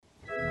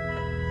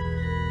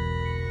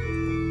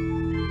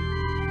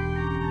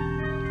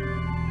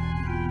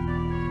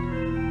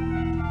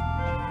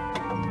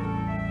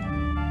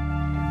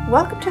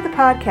Welcome to the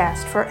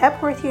podcast for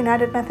Epworth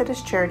United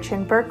Methodist Church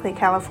in Berkeley,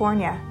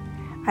 California.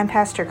 I'm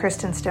Pastor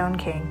Kristen Stone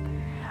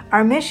King.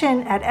 Our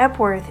mission at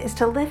Epworth is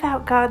to live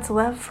out God's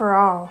love for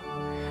all.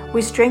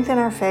 We strengthen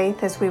our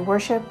faith as we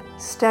worship,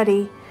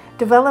 study,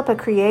 develop a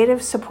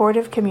creative,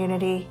 supportive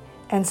community,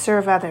 and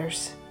serve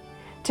others.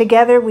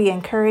 Together we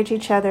encourage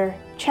each other,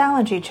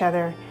 challenge each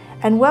other,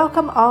 and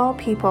welcome all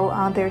people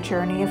on their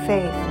journey of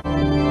faith.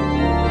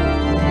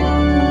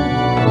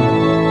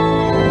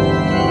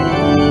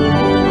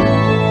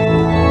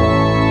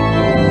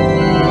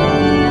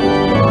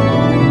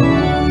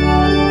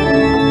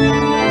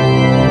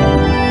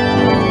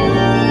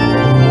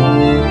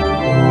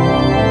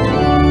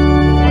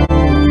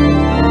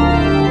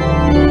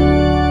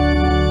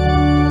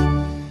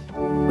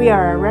 We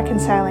are a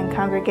reconciling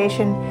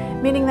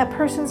congregation, meaning that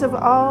persons of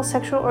all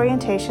sexual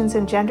orientations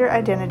and gender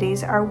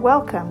identities are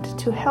welcomed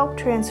to help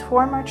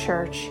transform our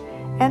church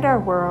and our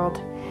world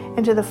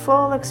into the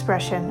full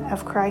expression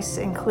of Christ's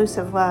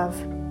inclusive love.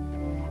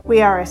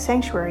 We are a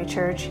sanctuary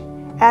church,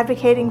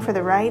 advocating for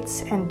the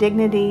rights and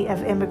dignity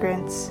of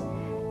immigrants,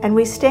 and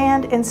we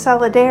stand in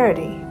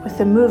solidarity with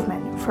the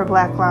movement for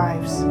Black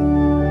lives.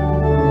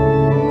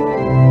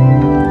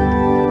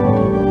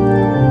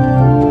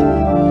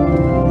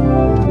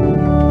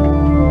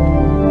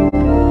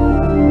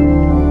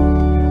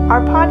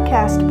 Our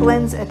podcast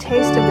blends a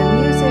taste of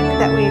the music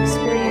that we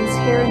experience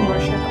here in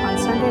worship on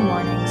Sunday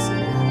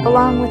mornings,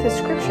 along with a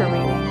scripture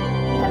reading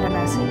and a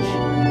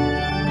message.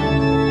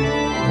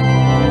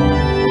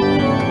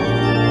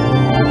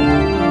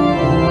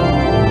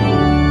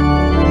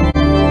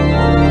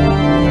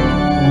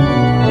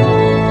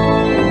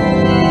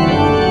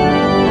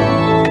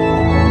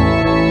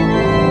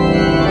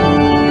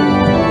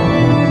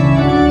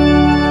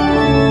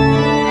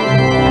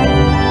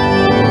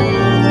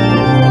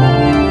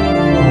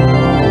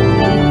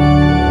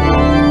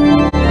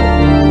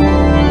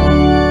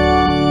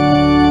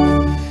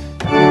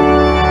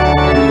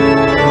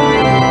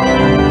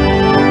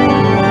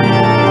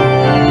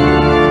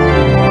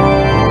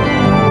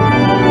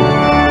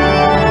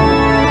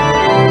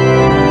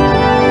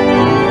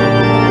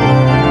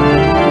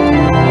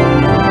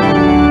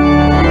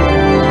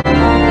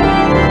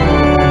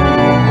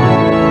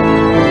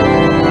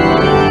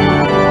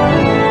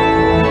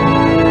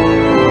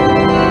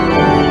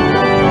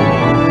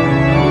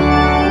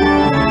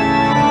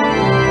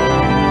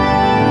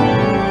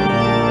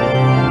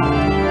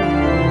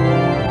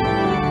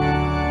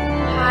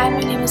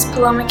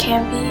 Paloma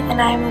Campy,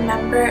 and I am a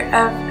member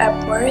of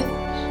Epworth.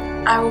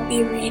 I will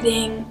be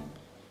reading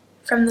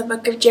from the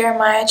book of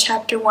Jeremiah,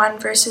 chapter 1,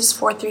 verses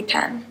 4 through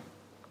 10.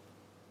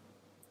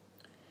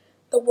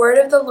 The word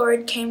of the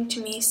Lord came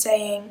to me,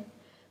 saying,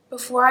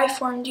 Before I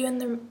formed you in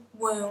the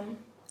womb,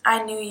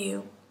 I knew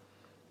you.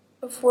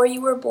 Before you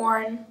were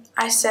born,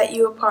 I set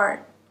you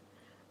apart.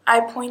 I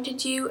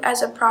appointed you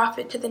as a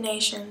prophet to the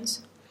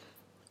nations.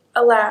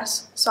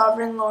 Alas,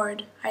 sovereign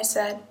Lord, I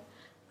said,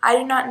 I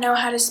do not know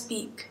how to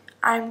speak.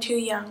 I am too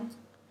young.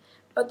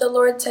 But the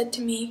Lord said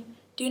to me,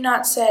 Do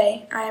not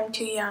say, I am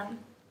too young.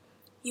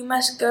 You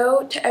must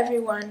go to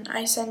everyone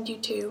I send you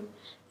to,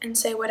 and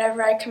say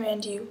whatever I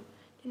command you.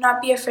 Do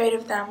not be afraid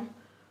of them,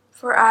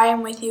 for I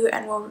am with you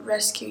and will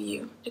rescue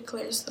you,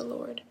 declares the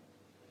Lord.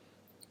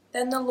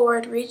 Then the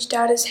Lord reached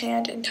out his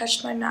hand and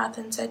touched my mouth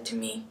and said to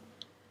me,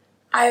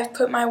 I have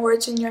put my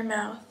words in your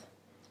mouth.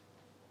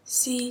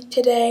 See,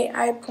 today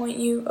I appoint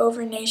you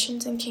over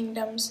nations and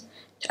kingdoms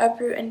to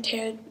uproot and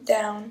tear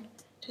down,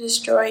 to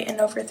destroy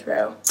and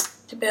overthrow,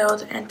 to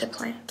build and to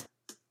plant.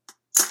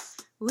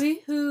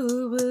 We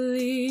who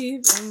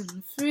believe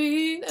in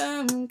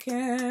freedom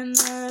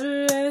cannot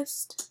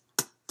rest.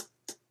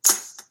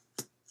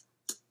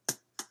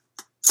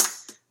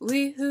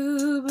 We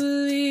who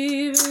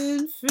believe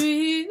in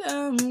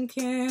freedom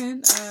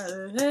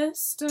cannot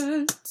rest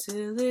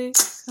until it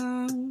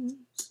comes.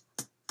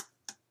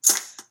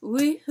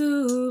 We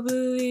who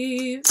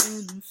believe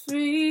in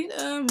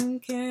freedom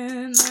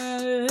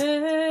cannot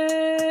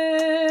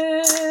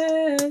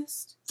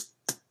rest.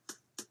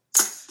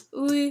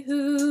 We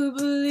who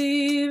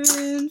believe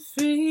in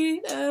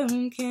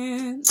freedom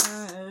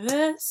cannot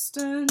rest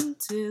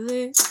until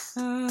it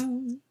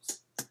comes.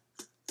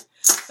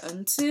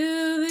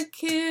 Until the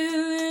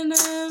killing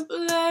of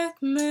black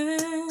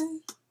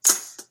men,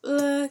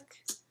 black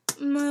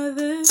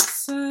mothers,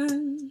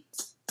 sons,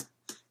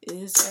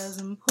 is as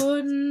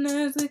important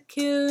as the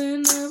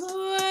killing of a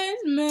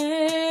white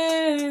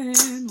man,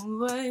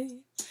 white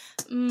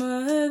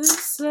mother's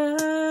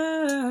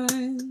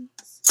sons.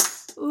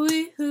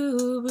 We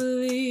who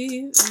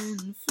believe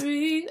in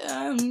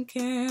freedom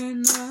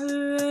cannot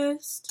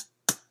rest.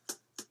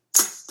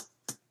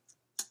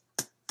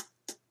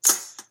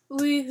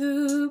 We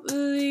who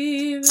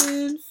believe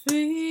in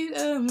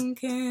freedom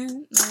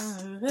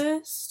cannot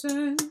rest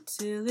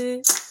until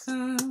it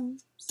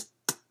comes.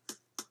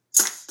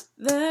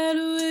 That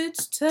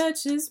which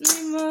touches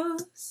me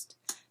most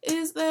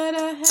is that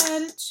I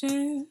had a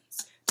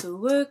chance to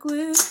work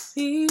with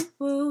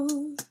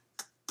people,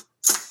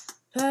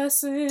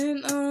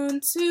 passing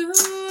on to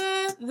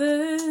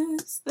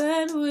others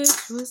that which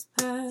was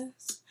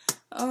passed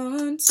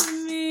on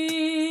to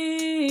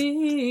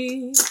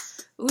me.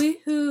 We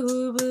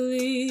who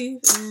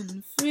believe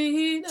in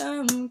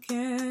freedom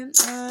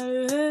cannot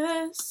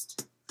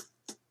rest.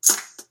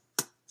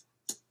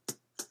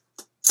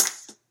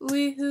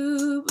 We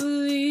who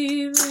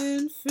believe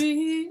in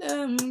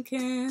freedom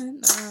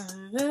cannot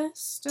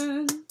rest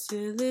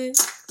until it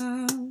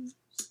comes.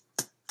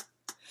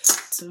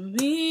 To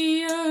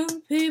me,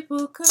 young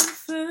people come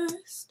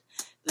first.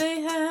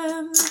 They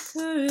have the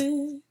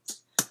courage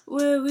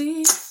where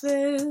we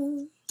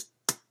fail.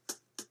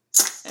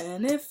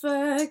 And if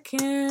I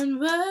can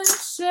but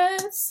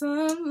shed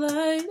some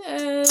light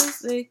as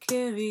they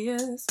carry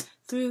us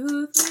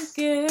through the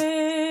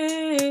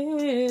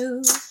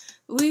gale,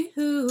 we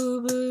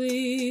who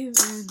believe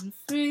in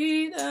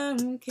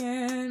freedom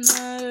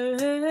cannot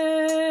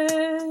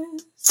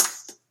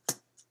rest.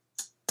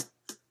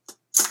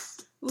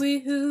 We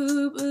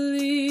who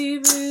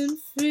believe in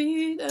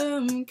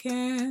freedom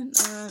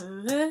cannot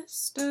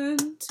rest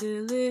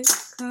until it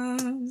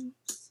comes.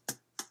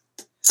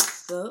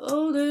 The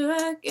older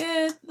I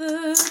get,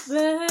 the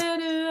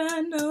better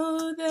I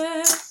know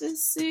that the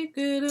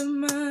secret of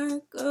my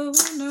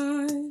going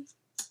on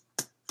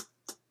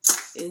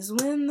is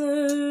when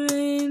the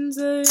reins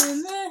are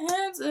in the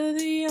hands of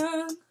the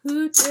young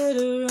who dare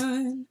to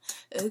run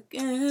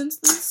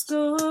against the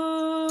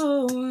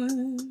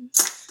storm.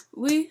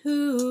 We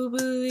who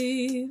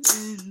believe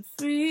in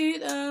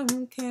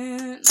freedom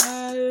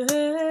cannot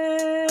rest.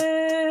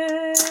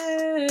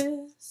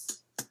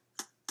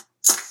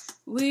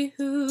 We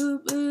who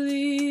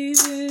believe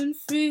in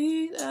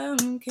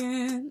freedom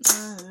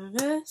cannot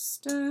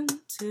rest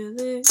until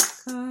it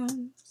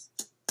comes.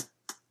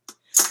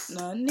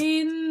 Not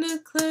needing to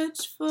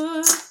clutch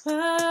for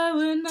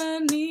power,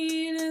 not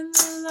needing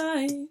the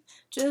light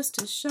just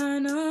to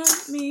shine on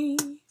me.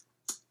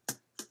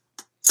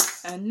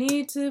 I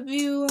need to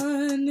be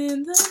one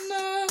in the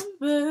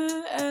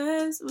number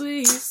as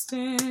we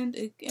stand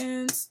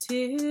against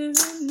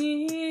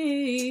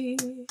tyranny.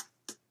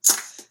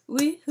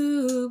 We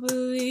who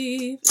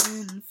believe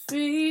in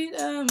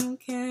freedom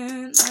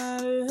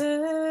cannot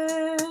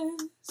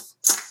rest.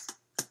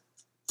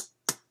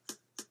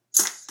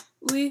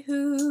 We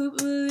who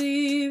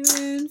believe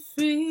in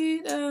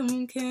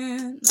freedom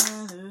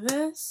cannot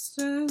rest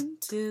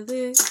until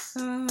it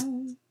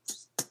comes.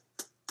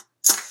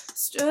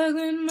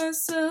 Struggling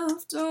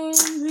myself don't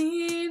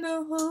mean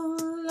a whole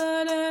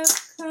lot.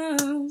 I've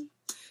come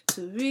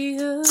to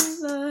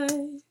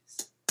realize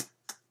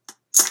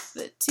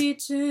that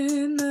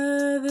teaching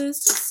others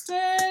to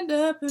stand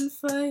up and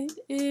fight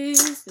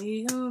is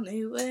the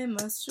only way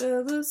my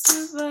struggle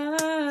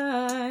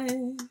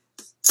survives.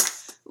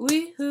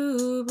 We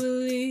who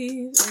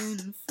believe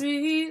in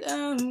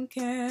freedom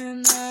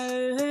cannot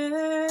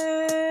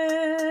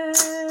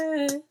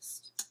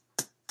rest.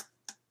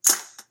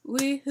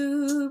 We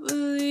who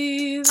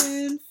believe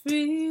in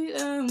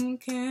freedom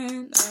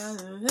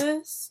cannot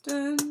rest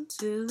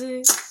until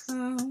it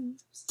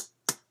comes.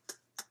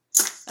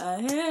 I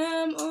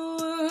am a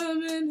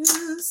woman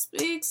who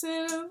speaks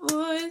in a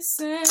voice,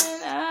 and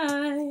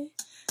I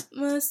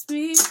must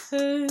be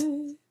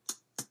heard.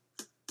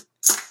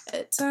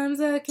 At times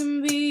I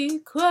can be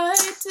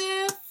quite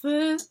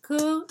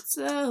difficult,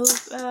 I'll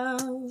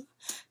bow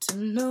to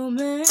no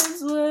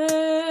man's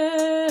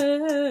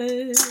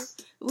word.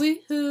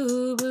 We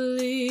who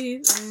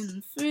believe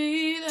in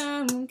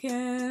freedom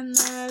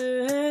cannot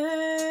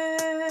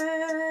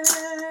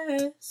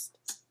rest.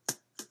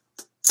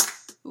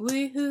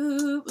 We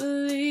who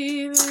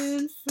believe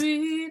in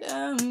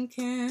freedom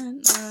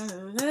cannot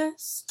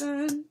rest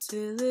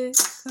until it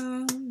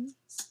comes.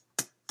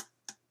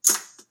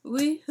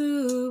 We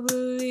who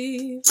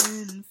believe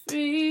in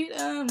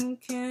freedom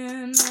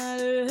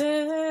cannot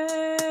rest.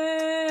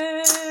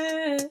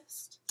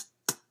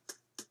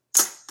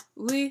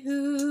 We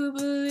who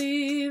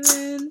believe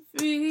in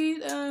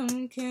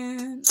freedom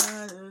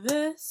cannot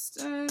rest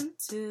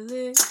until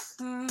it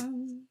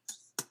comes.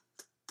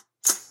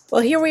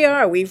 Well, here we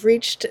are. We've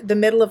reached the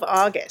middle of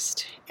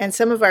August, and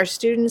some of our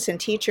students and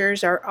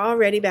teachers are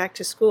already back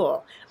to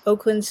school.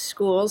 Oakland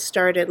schools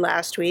started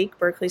last week.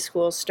 Berkeley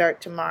schools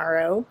start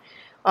tomorrow.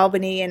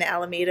 Albany and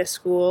Alameda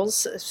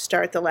schools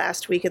start the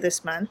last week of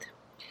this month.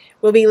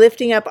 We'll be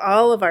lifting up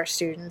all of our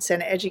students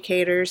and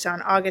educators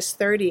on August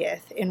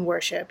 30th in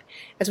worship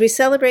as we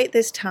celebrate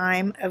this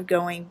time of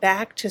going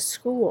back to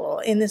school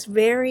in this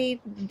very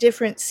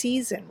different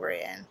season we're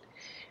in.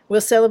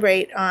 We'll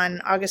celebrate on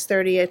August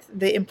 30th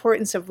the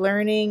importance of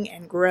learning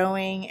and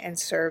growing and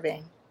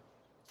serving.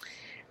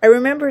 I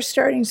remember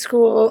starting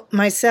school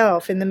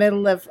myself in the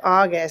middle of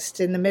August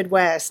in the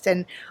Midwest,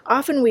 and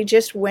often we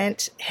just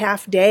went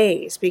half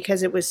days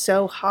because it was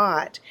so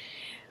hot.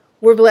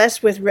 We're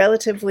blessed with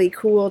relatively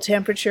cool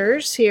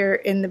temperatures here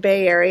in the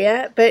Bay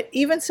Area, but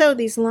even so,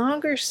 these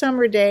longer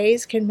summer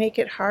days can make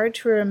it hard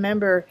to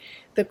remember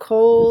the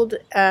cold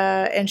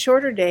and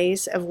shorter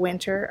days of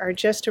winter are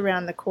just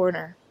around the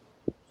corner.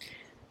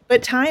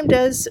 But time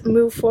does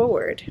move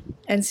forward,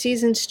 and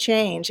seasons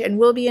change, and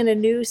we'll be in a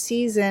new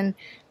season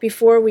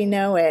before we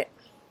know it.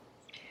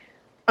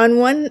 On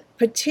one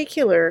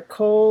particular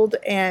cold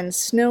and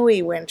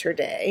snowy winter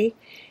day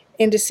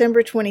in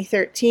December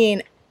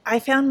 2013, I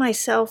found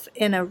myself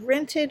in a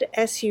rented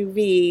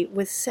SUV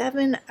with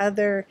 7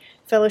 other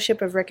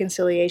Fellowship of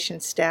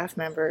Reconciliation staff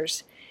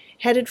members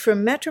headed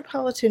from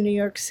metropolitan New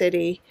York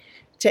City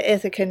to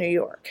Ithaca, New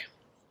York.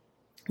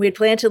 We had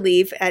planned to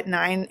leave at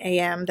 9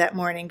 a.m. that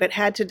morning, but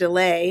had to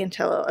delay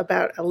until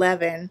about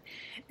 11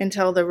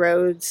 until the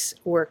roads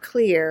were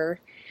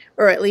clear,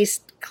 or at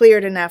least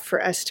cleared enough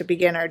for us to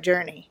begin our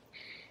journey.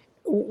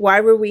 Why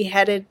were we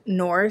headed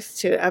north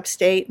to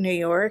upstate New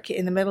York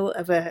in the middle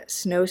of a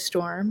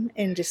snowstorm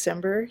in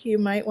December, you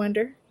might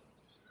wonder?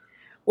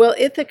 Well,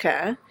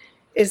 Ithaca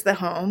is the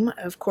home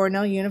of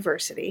Cornell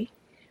University,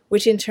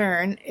 which in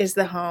turn is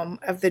the home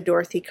of the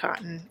Dorothy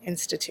Cotton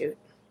Institute.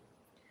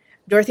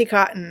 Dorothy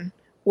Cotton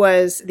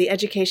was the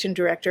education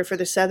director for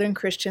the Southern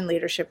Christian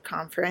Leadership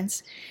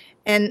Conference,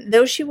 and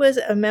though she was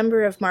a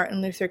member of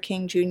Martin Luther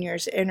King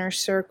Jr.'s inner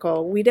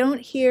circle, we don't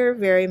hear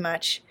very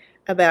much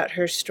about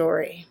her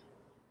story.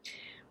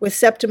 With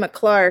Septima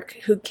Clark,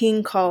 who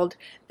King called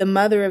the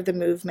mother of the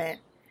movement,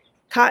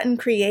 Cotton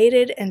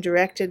created and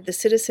directed the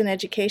Citizen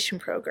Education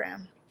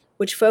Program,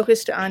 which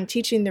focused on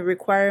teaching the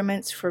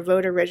requirements for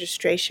voter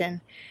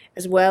registration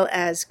as well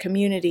as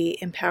community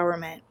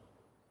empowerment.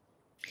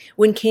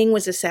 When King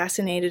was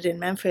assassinated in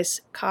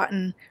Memphis,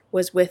 Cotton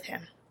was with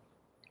him.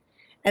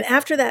 And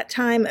after that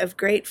time of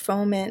great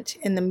foment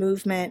in the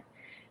movement,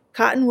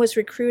 Cotton was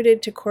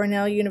recruited to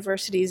Cornell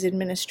University's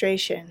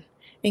administration,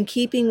 in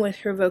keeping with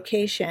her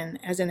vocation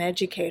as an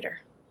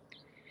educator.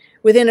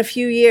 Within a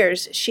few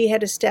years, she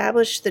had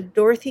established the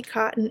Dorothy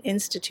Cotton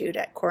Institute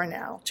at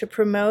Cornell to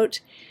promote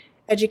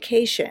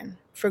education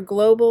for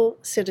global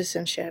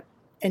citizenship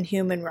and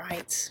human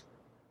rights.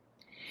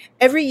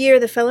 Every year,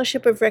 the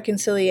Fellowship of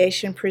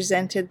Reconciliation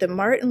presented the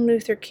Martin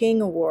Luther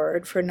King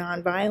Award for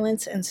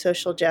Nonviolence and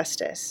Social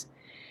Justice.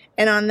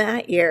 And on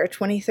that year,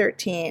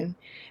 2013,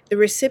 the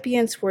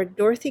recipients were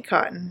Dorothy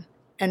Cotton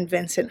and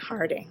Vincent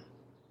Harding.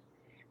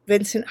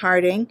 Vincent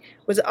Harding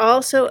was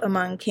also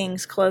among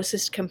King's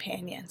closest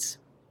companions.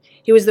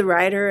 He was the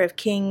writer of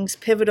King's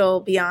pivotal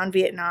Beyond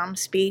Vietnam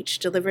speech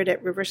delivered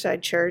at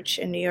Riverside Church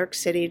in New York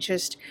City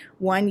just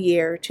 1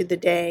 year to the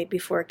day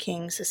before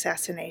King's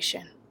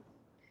assassination.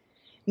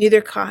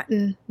 Neither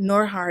Cotton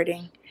nor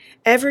Harding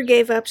ever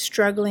gave up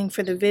struggling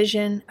for the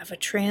vision of a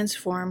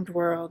transformed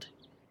world.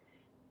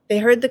 They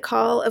heard the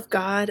call of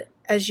God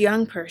as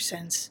young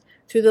persons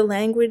through the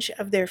language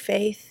of their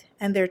faith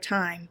and their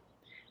time,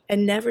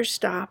 and never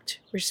stopped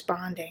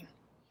responding.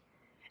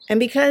 And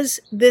because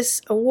this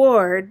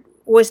award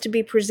was to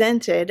be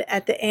presented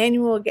at the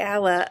annual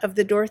gala of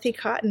the Dorothy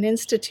Cotton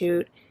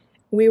Institute,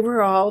 we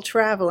were all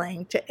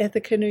traveling to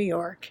Ithaca, New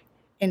York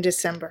in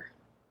December.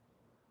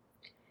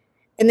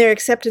 In their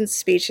acceptance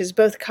speeches,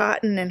 both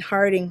Cotton and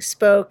Harding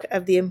spoke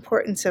of the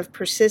importance of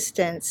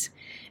persistence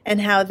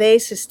and how they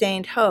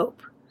sustained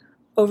hope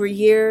over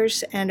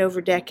years and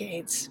over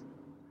decades.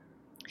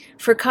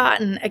 For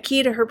Cotton, a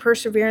key to her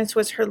perseverance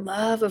was her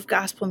love of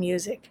gospel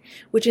music,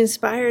 which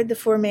inspired the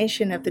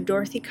formation of the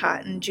Dorothy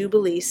Cotton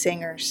Jubilee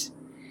Singers.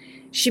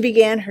 She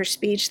began her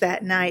speech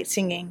that night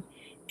singing,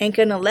 "Ain't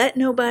Gonna Let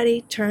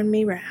Nobody Turn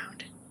Me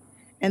Round."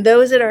 And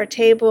those at our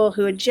table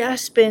who had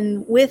just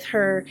been with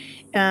her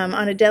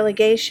on a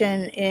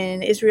delegation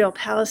in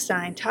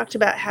Israel-Palestine talked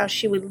about how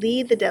she would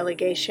lead the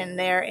delegation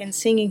there in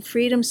singing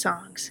freedom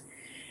songs,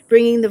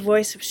 bringing the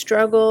voice of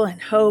struggle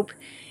and hope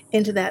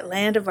into that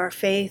land of our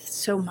faith,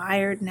 so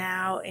mired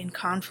now in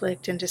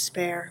conflict and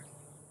despair.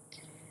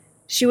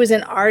 She was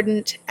an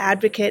ardent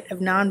advocate of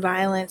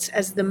nonviolence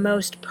as the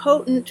most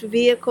potent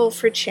vehicle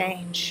for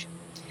change.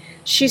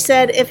 She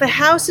said, if a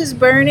house is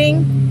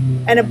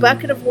burning and a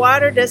bucket of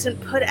water doesn't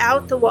put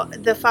out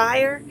the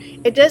fire,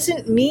 it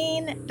doesn't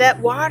mean that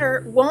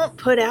water won't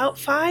put out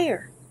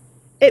fire.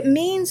 It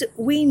means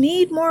we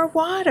need more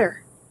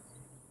water.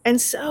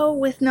 And so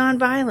with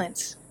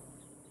nonviolence.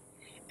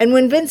 And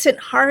when Vincent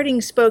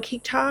Harding spoke, he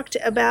talked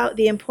about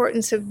the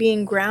importance of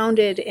being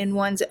grounded in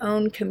one's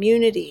own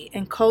community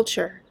and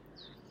culture,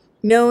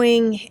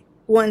 knowing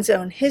one's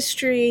own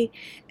history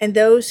and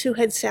those who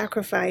had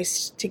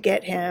sacrificed to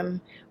get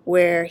him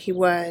where he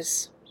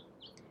was.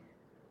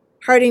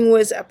 Harding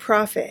was a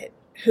prophet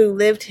who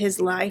lived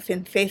his life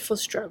in faithful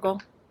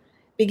struggle,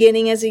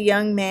 beginning as a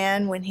young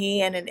man when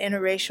he and an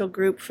interracial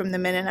group from the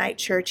Mennonite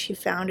church he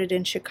founded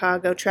in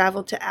Chicago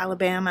traveled to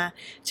Alabama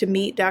to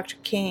meet Dr.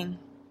 King.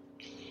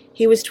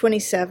 He was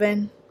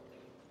 27,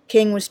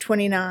 King was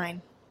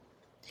 29.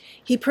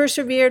 He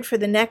persevered for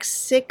the next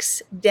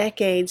 6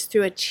 decades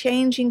through a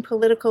changing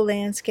political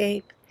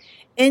landscape,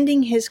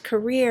 ending his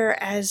career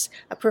as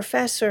a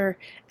professor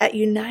at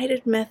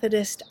United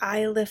Methodist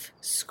Iliff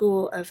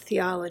School of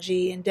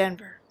Theology in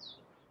Denver.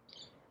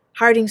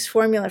 Harding's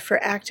formula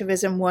for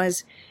activism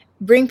was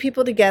bring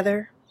people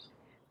together,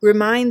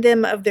 remind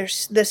them of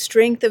the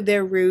strength of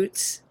their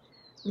roots,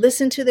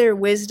 listen to their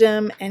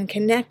wisdom, and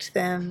connect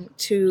them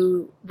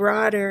to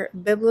broader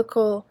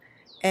biblical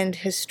and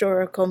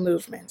historical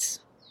movements.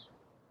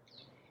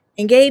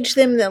 engage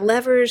them the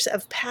levers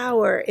of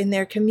power in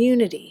their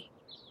community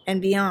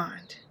and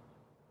beyond.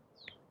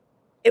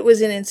 It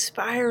was an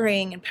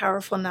inspiring and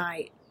powerful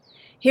night,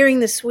 hearing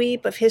the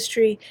sweep of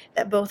history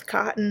that both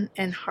Cotton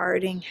and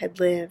Harding had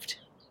lived.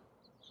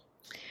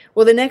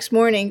 Well, the next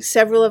morning,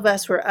 several of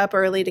us were up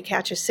early to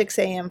catch a 6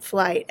 a.m.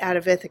 flight out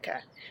of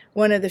Ithaca,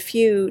 one of the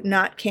few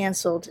not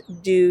canceled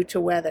due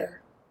to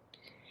weather.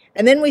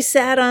 And then we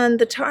sat on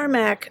the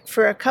tarmac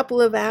for a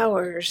couple of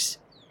hours,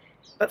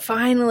 but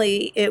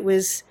finally it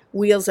was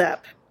wheels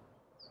up.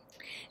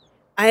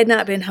 I had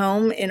not been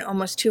home in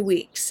almost 2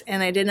 weeks,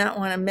 and I did not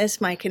want to miss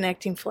my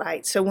connecting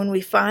flight. So when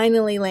we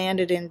finally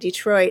landed in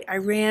Detroit, I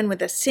ran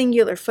with a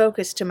singular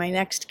focus to my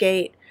next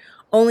gate,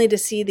 only to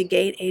see the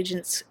gate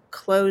agents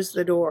close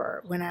the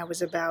door when I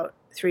was about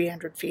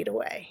 300 feet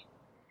away.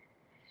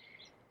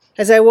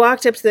 As I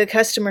walked up to the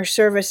customer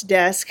service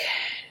desk,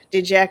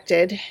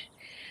 dejected,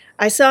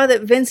 I saw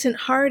that Vincent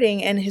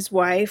Harding and his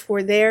wife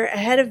were there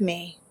ahead of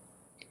me.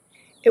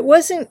 It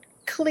wasn't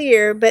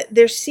clear, but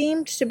there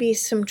seemed to be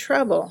some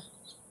trouble.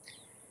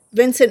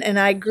 Vincent and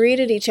I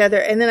greeted each other,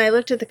 and then I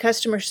looked at the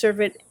customer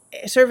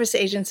service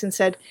agents and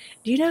said,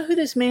 "Do you know who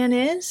this man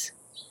is?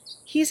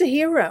 He's a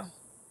hero.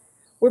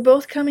 We're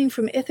both coming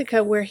from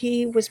Ithaca, where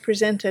he was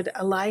presented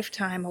a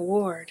lifetime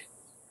award."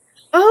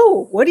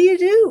 "Oh, what do you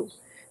do?"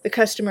 the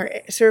customer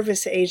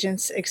service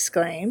agents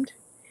exclaimed.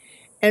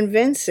 And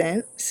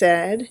Vincent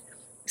said,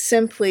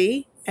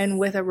 simply and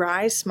with a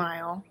wry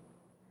smile,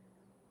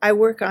 "I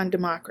work on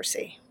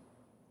democracy."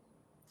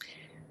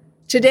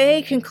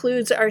 Today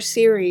concludes our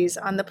series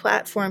on the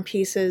platform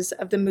pieces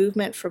of the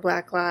Movement for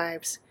Black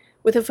Lives,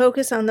 with a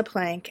focus on the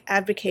plank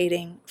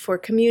advocating for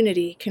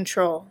community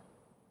control.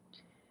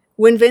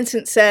 When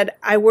Vincent said,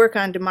 "I work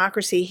on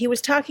democracy," he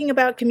was talking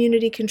about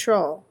community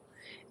control,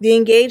 the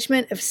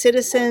engagement of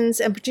citizens,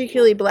 and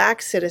particularly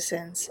Black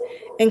citizens,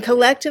 in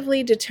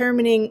collectively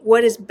determining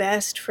what is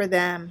best for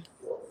them.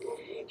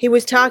 He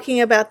was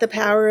talking about the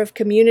power of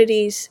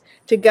communities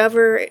to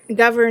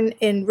govern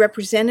in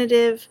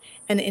representative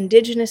and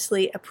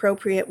indigenously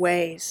appropriate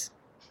ways.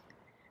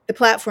 The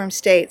platform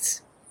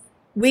states,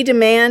 "We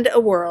demand a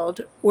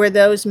world where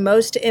those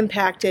most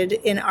impacted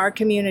in our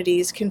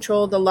communities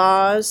control the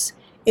laws,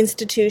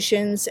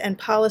 institutions, and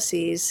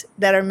policies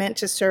that are meant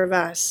to serve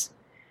us,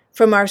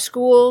 from our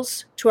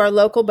schools to our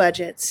local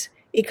budgets,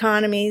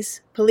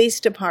 economies, police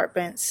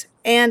departments,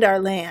 and our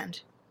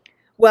land,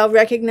 while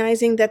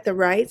recognizing that the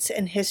rights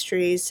and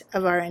histories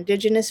of our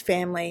Indigenous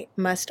family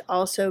must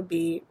also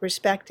be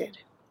respected."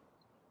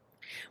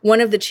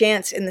 One of the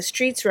chants in the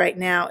streets right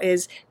now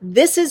is,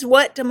 "This is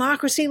what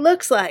democracy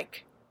looks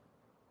like."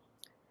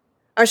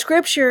 Our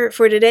scripture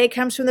for today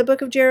comes from the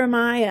book of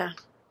Jeremiah,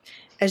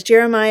 as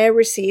Jeremiah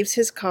receives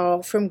his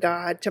call from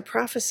God to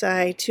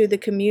prophesy to the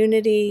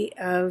community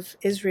of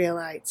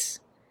Israelites.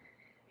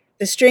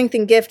 The strength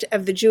and gift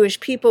of the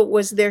Jewish people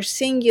was their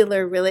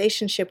singular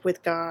relationship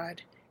with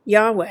God,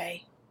 Yahweh.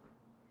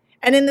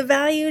 And in the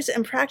values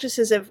and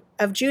practices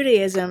of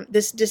Judaism,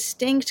 this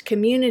distinct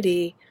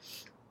community,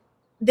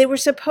 they were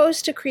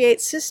supposed to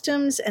create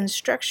systems and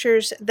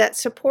structures that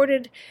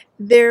supported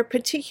their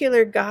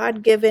particular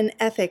God-given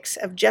ethics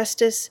of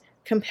justice,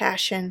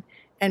 compassion,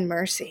 and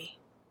mercy.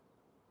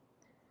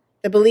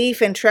 The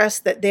belief and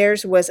trust that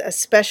theirs was a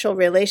special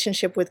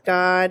relationship with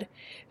God,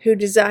 who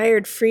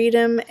desired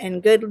freedom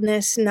and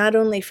goodness not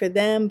only for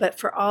them but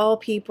for all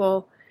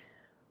people,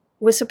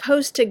 was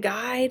supposed to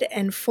guide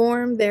and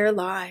form their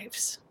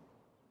lives.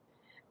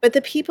 But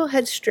the people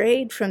had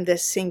strayed from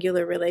this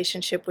singular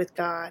relationship with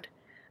God,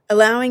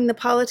 allowing the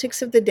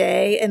politics of the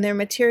day and their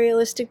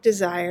materialistic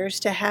desires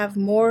to have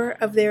more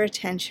of their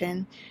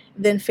attention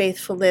than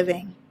faithful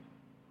living.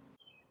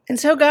 And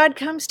so God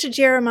comes to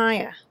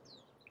Jeremiah,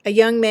 a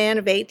young man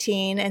of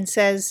 18, and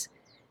says,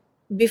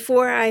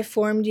 "Before I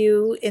formed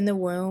you in the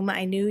womb,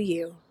 I knew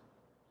you.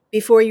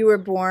 Before you were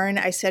born,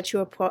 I set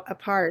you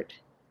apart.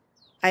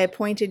 I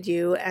appointed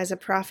you as a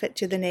prophet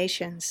to the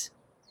nations.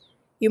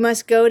 You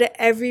must go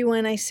to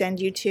everyone I send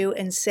you to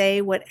and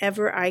say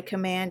whatever I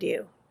command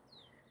you.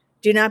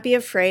 Do not be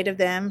afraid of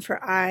them,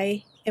 for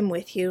I am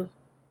with you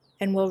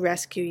and will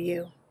rescue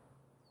you."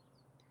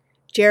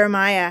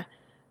 Jeremiah,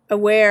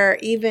 aware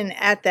even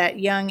at that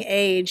young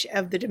age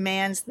of the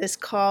demands this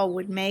call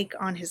would make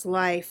on his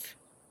life,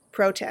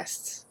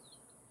 protests.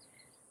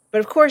 But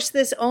of course,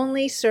 this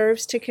only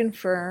serves to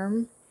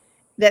confirm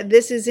that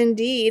this is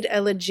indeed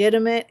a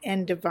legitimate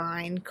and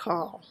divine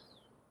call.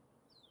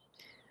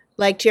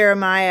 Like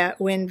Jeremiah,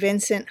 when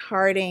Vincent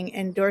Harding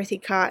and Dorothy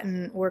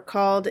Cotton were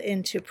called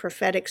into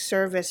prophetic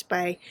service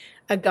by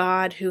a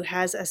God who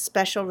has a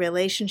special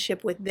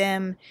relationship with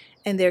them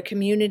and their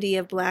community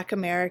of Black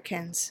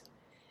Americans,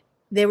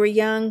 they were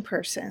young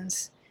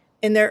persons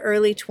in their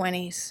early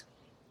 20s.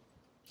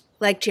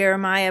 Like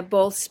Jeremiah,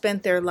 both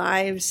spent their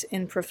lives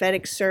in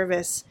prophetic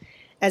service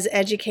as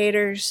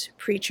educators,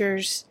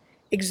 preachers,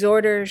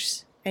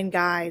 exhorters, and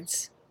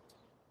guides.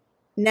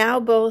 Now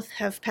both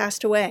have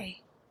passed away.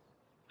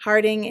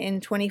 Harding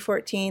in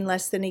 2014,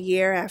 less than a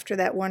year after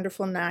that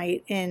wonderful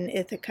night in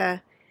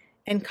Ithaca,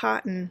 and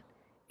Cotton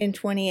in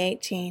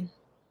 2018.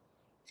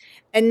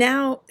 And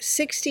now,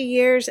 60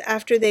 years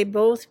after they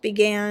both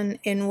began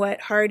in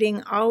what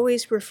Harding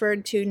always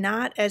referred to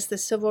not as the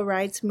civil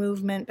rights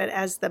movement, but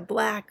as the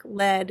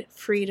Black-led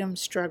freedom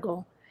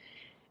struggle,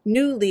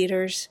 new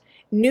leaders,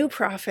 new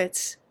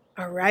prophets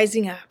are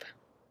rising up.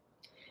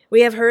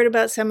 We have heard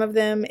about some of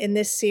them in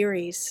this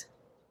series.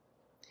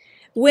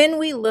 When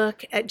we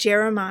look at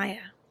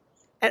Jeremiah,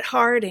 at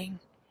Harding,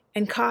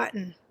 and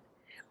Cotton,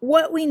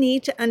 what we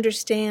need to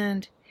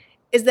understand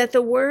is that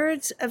the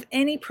words of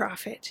any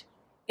prophet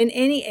in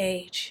any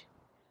age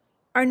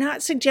are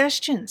not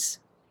suggestions.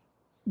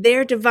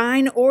 They're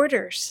divine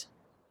orders.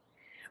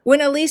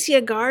 When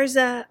Alicia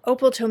Garza,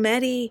 Opal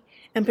Tometi,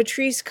 and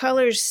Patrisse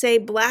Cullors say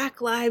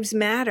Black Lives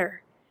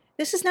Matter,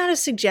 this is not a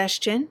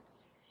suggestion.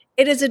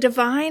 It is a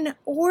divine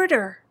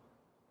order.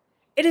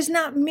 It is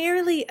not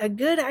merely a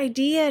good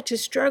idea to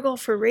struggle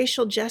for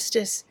racial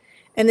justice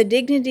and the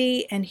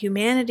dignity and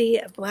humanity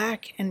of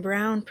Black and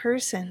brown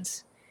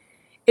persons.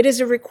 It is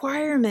a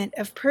requirement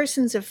of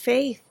persons of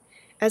faith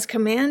as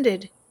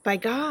commanded by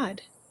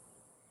God.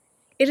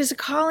 It is a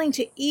calling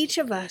to each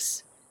of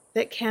us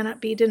that cannot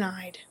be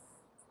denied.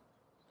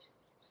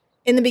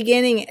 In the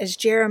beginning, as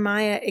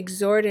Jeremiah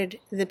exhorted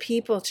the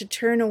people to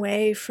turn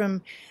away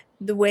from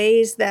the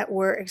ways that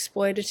were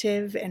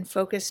exploitative and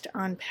focused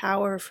on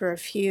power for a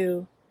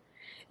few,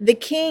 the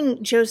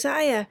king,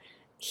 Josiah,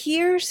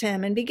 hears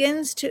him and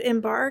begins to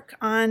embark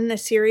on a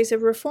series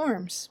of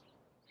reforms.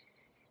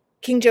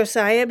 King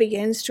Josiah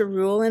begins to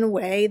rule in a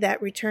way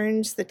that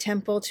returns the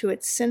temple to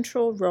its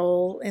central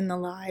role in the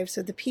lives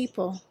of the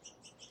people.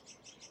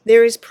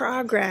 There is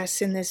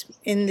progress in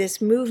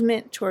this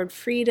movement toward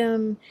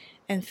freedom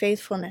and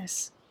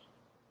faithfulness.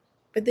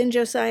 But then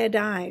Josiah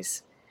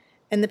dies,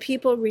 and the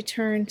people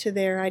return to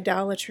their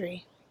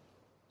idolatry.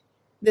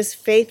 This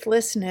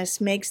faithlessness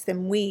makes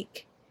them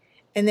weak,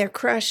 and they're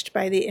crushed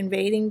by the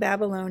invading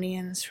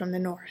Babylonians from the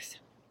north.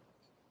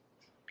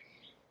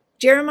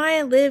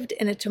 Jeremiah lived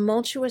in a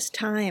tumultuous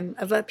time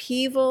of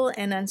upheaval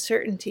and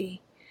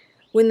uncertainty,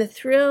 when the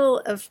thrill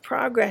of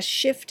progress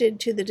shifted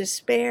to the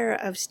despair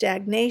of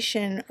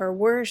stagnation, or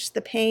worse,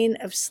 the pain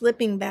of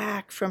slipping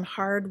back from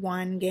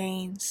hard-won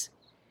gains.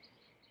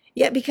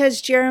 Yet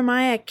because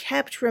Jeremiah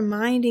kept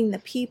reminding the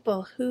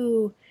people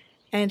who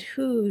and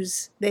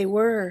whose they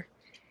were,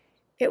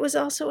 it was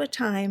also a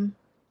time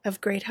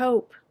of great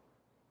hope.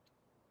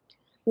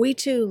 We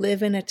too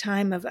live in a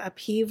time of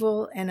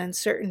upheaval and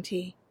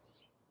uncertainty,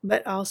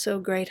 but also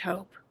great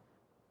hope.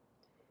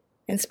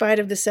 In spite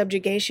of the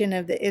subjugation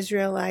of the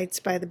Israelites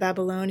by the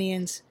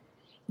Babylonians,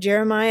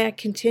 Jeremiah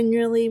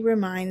continually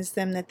reminds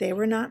them that they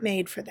were not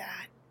made for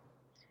that.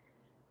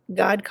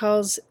 God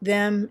calls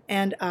them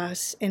and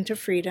us into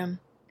freedom,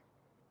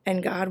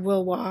 and God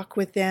will walk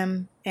with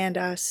them and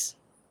us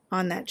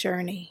on that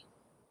journey.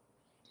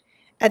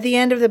 At the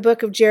end of the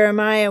book of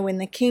Jeremiah, when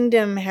the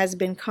kingdom has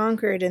been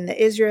conquered and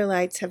the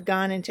Israelites have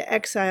gone into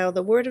exile,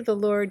 the word of the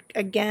Lord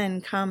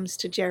again comes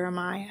to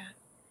Jeremiah.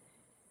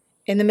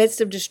 In the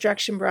midst of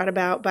destruction brought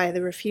about by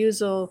the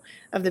refusal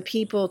of the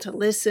people to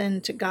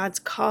listen to God's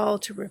call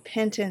to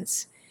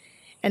repentance,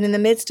 and in the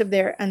midst of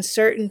their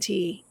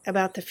uncertainty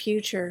about the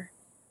future,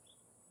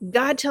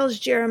 God tells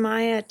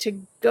Jeremiah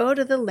to go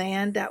to the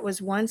land that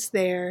was once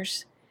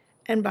theirs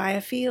and buy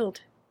a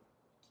field.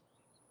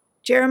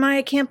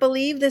 Jeremiah can't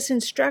believe this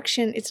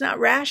instruction. It's not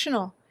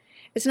rational.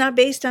 It's not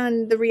based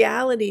on the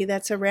reality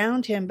that's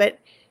around him, but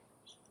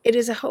it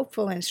is a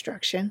hopeful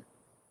instruction.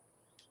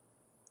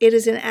 It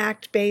is an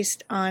act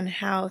based on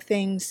how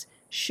things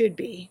should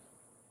be.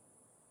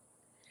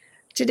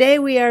 Today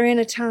we are in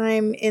a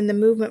time in the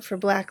movement for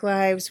Black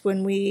lives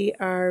when we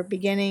are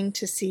beginning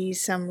to see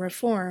some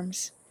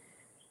reforms.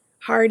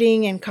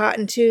 Harding and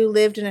Cotton, too,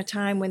 lived in a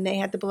time when they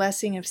had the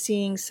blessing of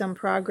seeing some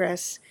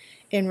progress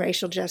in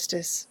racial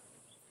justice.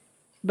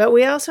 But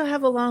we also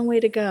have a long way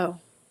to go.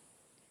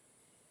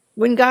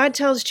 When God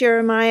tells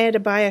Jeremiah to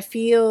buy a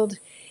field,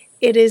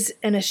 it is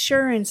an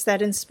assurance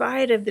that in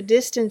spite of the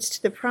distance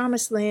to the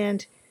promised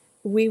land,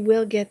 we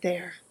will get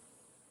there.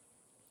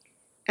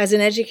 As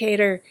an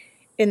educator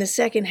in the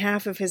second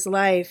half of his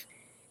life,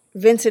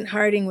 Vincent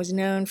Harding was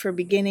known for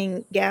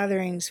beginning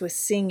gatherings with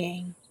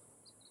singing.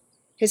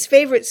 His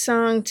favorite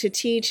song to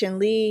teach and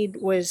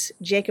lead was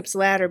Jacob's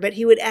Ladder, but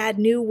he would add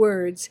new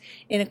words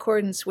in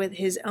accordance with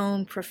his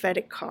own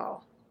prophetic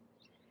call.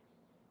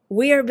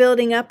 "We are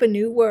building up a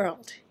new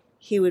world,"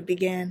 he would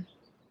begin.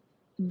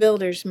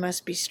 "Builders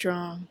must be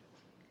strong."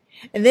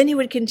 And then he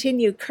would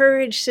continue,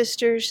 "Courage,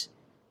 sisters,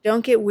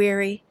 don't get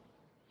weary.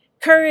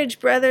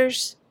 Courage,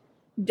 brothers,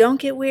 don't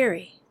get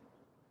weary.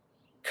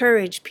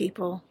 Courage,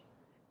 people,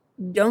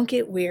 don't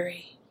get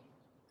weary,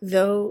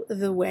 though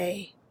the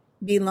way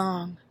be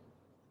long."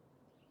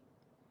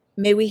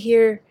 May we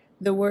hear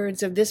the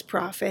words of this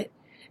prophet,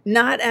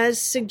 not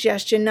as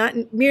suggestion,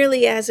 not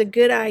merely as a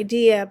good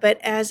idea, but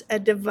as a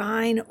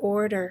divine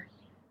order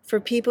for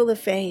people of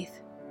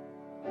faith.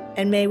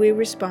 And may we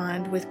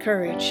respond with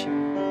courage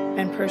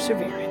and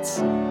perseverance.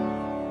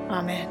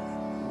 Amen.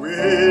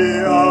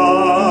 We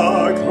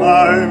are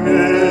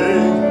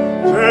climbing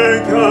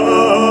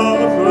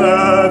Jacob's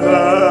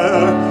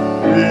ladder.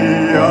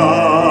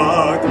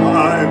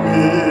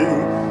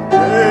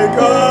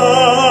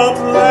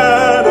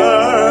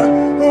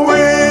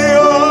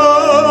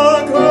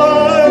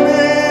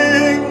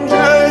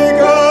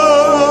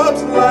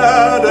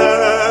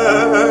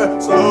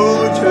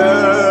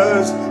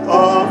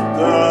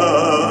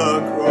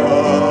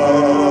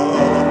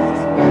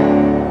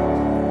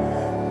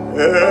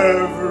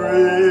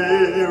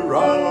 every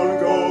round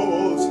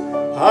goes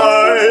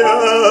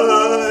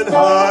higher and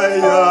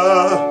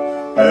higher.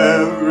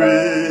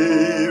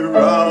 Every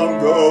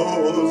round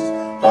goes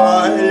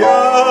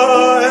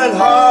higher and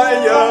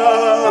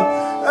higher.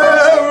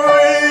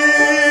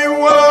 Every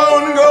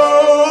round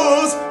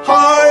goes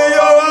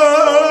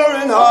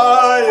higher and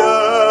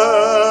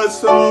higher.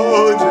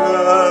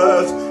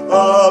 Soldiers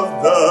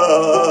of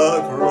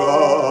the cross.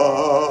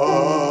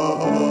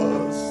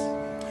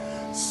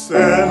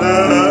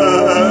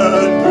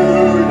 Sinner, do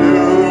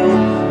you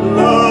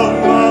love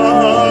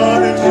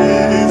my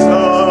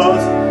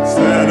Jesus?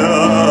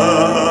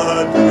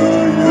 Sinner, do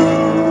you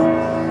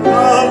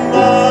love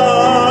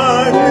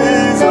my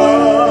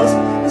Jesus?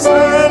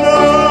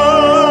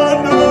 Sinner,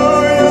 do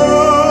you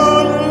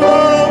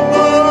love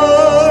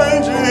my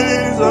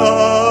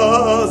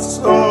Jesus?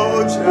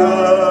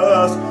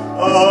 Soldiers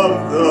of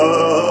the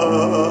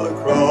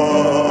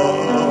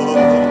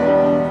cross.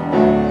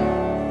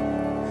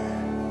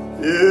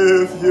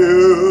 If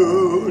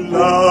you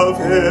love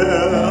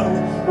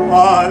him,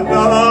 why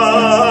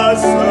not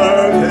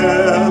serve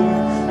him?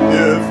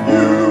 If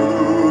you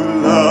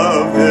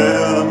love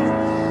him,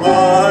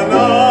 why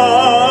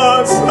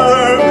not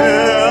serve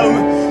him?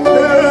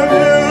 If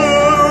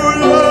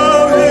you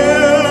love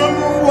him,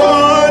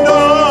 why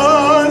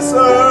not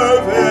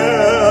serve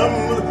him?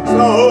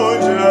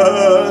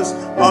 Soldiers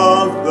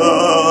of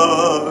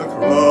the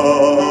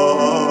cross.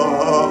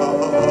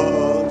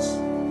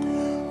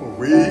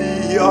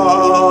 We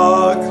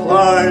are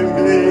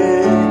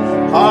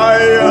climbing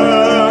higher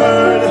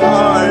and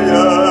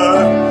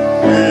higher.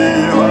 We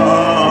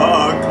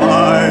are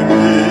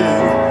climbing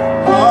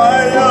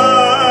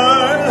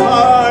higher and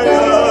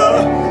higher.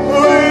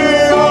 We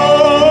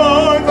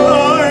are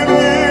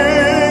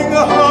climbing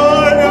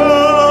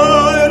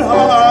higher and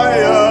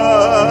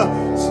higher.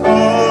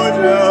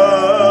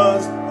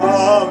 Soldiers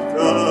of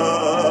the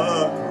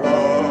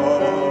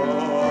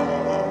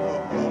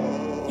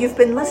cross. You've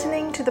been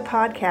listening to the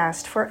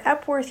podcast for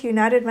Epworth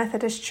United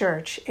Methodist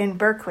Church in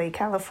Berkeley,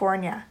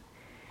 California.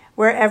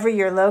 Wherever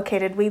you're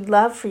located, we'd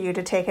love for you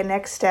to take a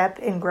next step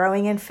in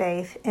growing in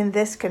faith in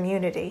this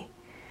community.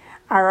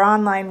 Our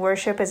online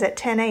worship is at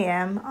 10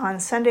 a.m. on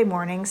Sunday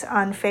mornings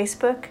on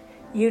Facebook,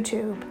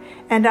 YouTube,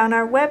 and on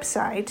our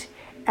website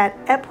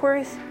at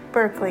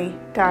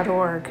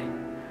epworthberkeley.org.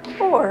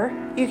 Or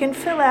you can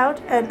fill out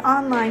an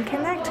online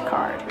Connect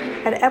card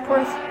at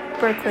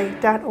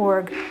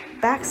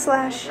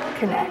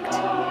epworthberkeley.org/connect.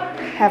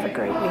 Have a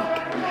great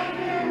week.